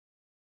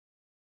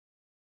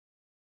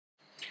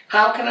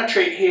How can I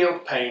treat heel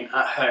pain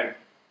at home?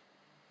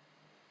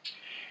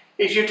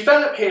 If you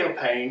develop heel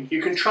pain,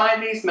 you can try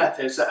these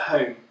methods at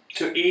home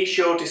to ease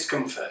your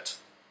discomfort.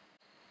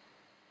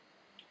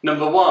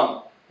 Number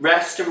 1.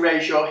 Rest and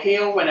raise your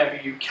heel whenever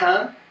you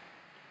can.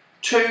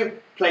 2.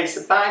 Place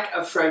a bag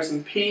of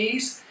frozen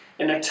peas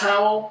in a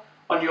towel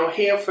on your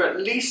heel for at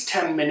least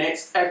 10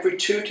 minutes every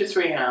 2 to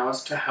 3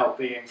 hours to help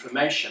the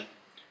inflammation.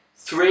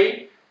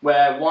 3.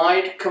 Wear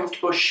wide,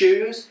 comfortable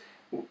shoes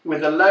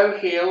with a low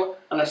heel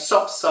and a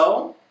soft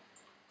sole.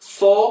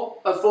 4.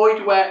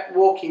 Avoid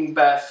walking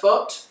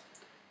barefoot.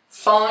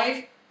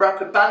 5.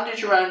 Wrap a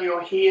bandage around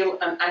your heel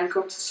and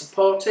ankle to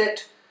support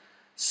it.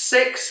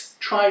 6.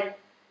 Try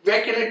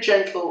regular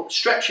gentle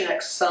stretching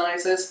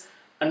exercises.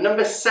 And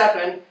number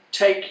 7.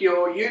 Take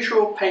your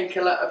usual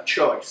painkiller of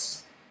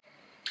choice.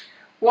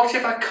 What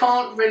if I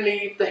can't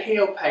relieve the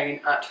heel pain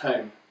at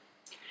home?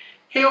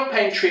 Heel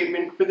pain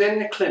treatment within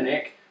the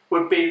clinic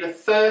would be the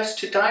first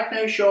to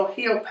diagnose your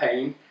heel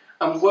pain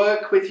and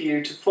work with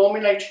you to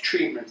formulate a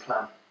treatment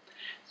plan.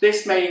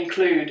 This may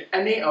include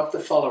any of the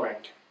following.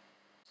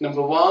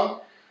 Number 1,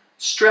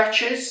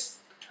 stretches,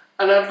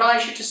 and I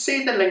advise you to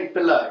see the link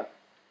below.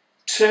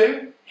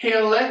 2,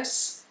 heel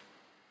lifts.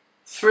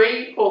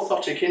 3,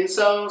 orthotic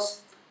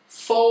insoles.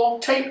 4,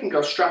 tape and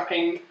go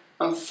strapping.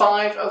 And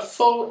 5, a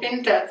full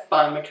in-depth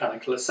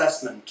biomechanical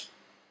assessment.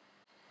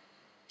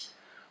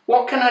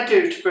 What can I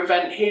do to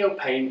prevent heel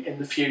pain in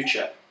the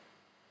future?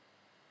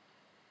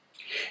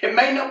 It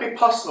may not be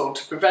possible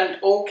to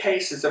prevent all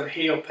cases of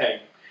heel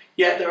pain,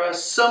 yet there are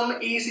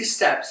some easy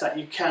steps that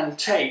you can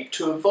take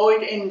to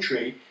avoid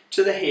injury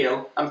to the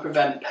heel and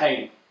prevent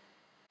pain.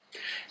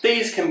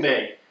 These can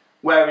be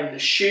wearing the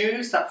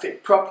shoes that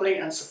fit properly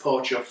and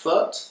support your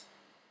foot,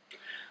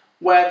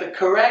 wear the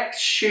correct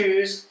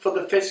shoes for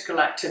the physical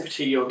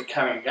activity you're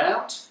carrying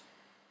out,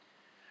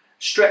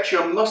 stretch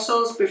your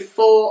muscles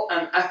before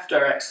and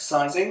after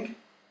exercising,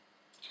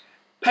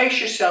 pace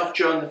yourself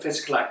during the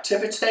physical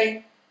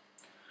activity,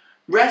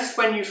 rest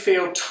when you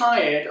feel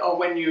tired or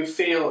when you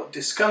feel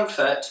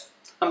discomfort,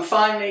 and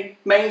finally,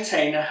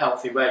 maintain a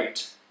healthy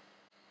weight.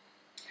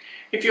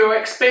 If you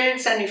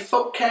experience any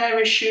foot care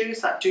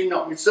issues that do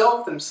not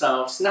resolve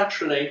themselves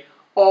naturally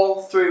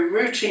or through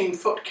routine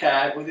foot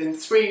care within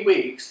 3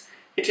 weeks,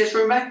 it is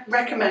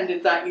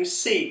recommended that you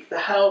seek the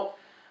help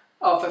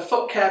of a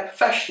foot care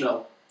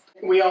professional.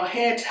 We are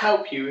here to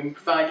help you in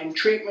providing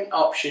treatment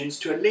options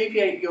to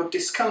alleviate your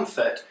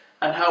discomfort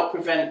and help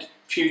prevent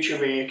future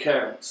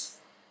reoccurrence.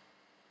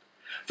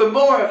 For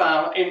more of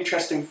our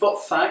interesting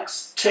foot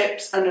facts,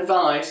 tips and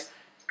advice,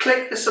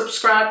 click the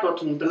subscribe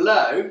button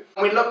below,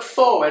 and we look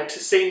forward to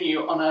seeing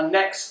you on our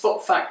next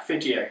foot fact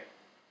video.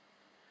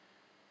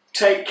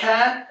 Take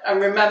care,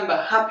 and remember,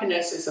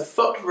 happiness is a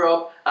foot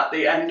rub at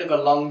the end of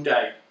a long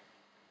day.